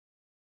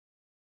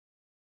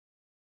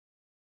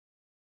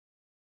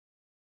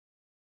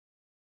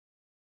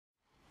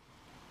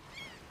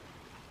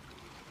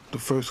The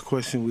first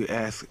question we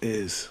ask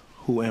is,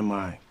 who am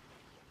I?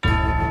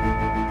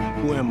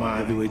 Who am I,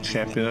 heavyweight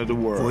champion of the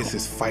world?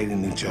 Voices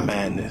fighting each other.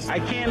 Madness. I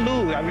can't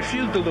lose. I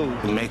refuse to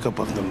lose. The makeup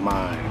of the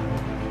mind.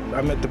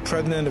 I met the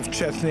president of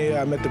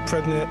Chechnya. I met the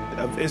president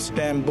of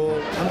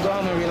Istanbul. I'm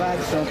going to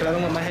relax some because I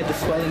don't want my head to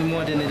swell any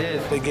more than it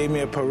is. They gave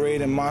me a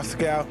parade in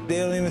Moscow. They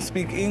don't even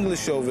speak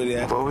English over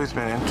there. I've always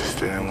been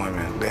interested in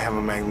women. They have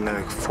a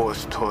magnetic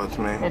force towards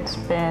me. It's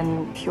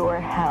been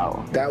pure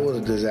hell. That was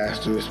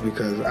disastrous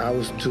because I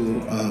was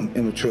too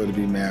immature to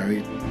be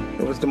married.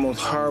 It was the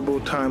most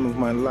horrible time of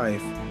my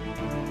life.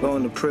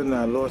 Going to prison,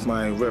 I lost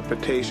my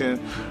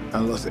reputation. I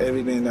lost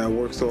everything that I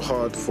worked so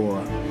hard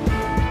for.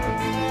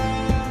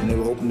 And they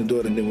would open the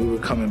door, and then we were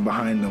coming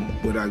behind them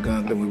with our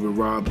guns, and we would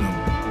rob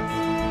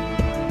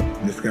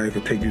them. This guy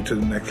could take you to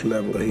the next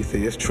level. He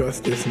said, just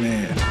trust this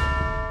man.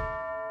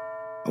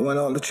 I won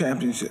all the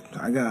championships.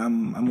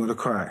 I'm gonna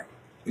cry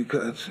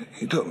because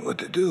he told me what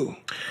to do.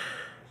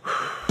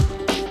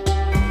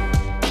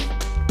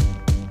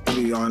 To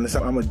be honest,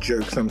 I'm a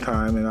jerk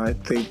sometimes, and I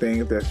say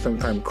things that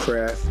sometimes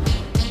crass.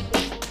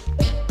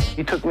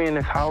 He took me in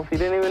his house. He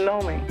didn't even know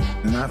me.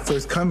 When I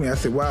first come here, I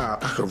said, wow,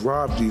 I could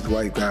rob these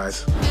white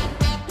guys.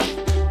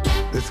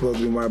 This supposed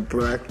to be my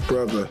black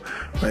brother,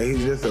 but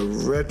he's just a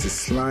wretched,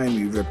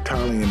 slimy,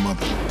 reptilian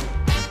mother.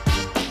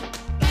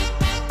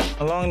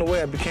 Along the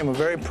way, I became a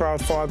very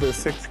proud father of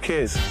 6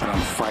 kids.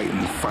 I'm fighting,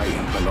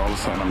 but all of a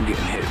sudden I'm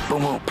getting hit.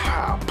 Boom, boom,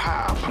 pow,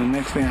 pow. The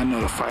next thing I know,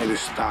 the fight is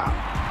stopped.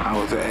 I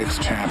was the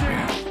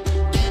ex-champion.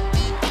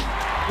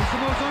 It's the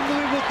most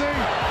unbelievable thing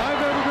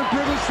I've ever been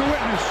privileged to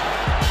witness.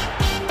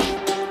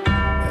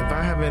 If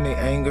I have any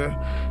anger,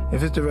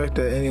 if it's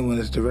directed at anyone,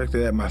 it's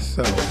directed at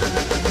myself.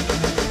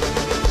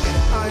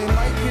 I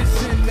might get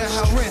in the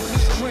house.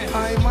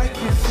 I might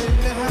get in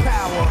the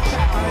power.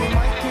 I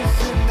might get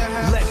in the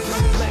house.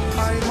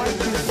 I might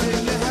get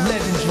in the house.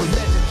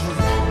 Legendary.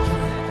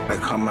 I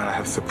come out, I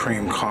have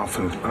supreme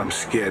confidence, but I'm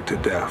scared to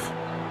death.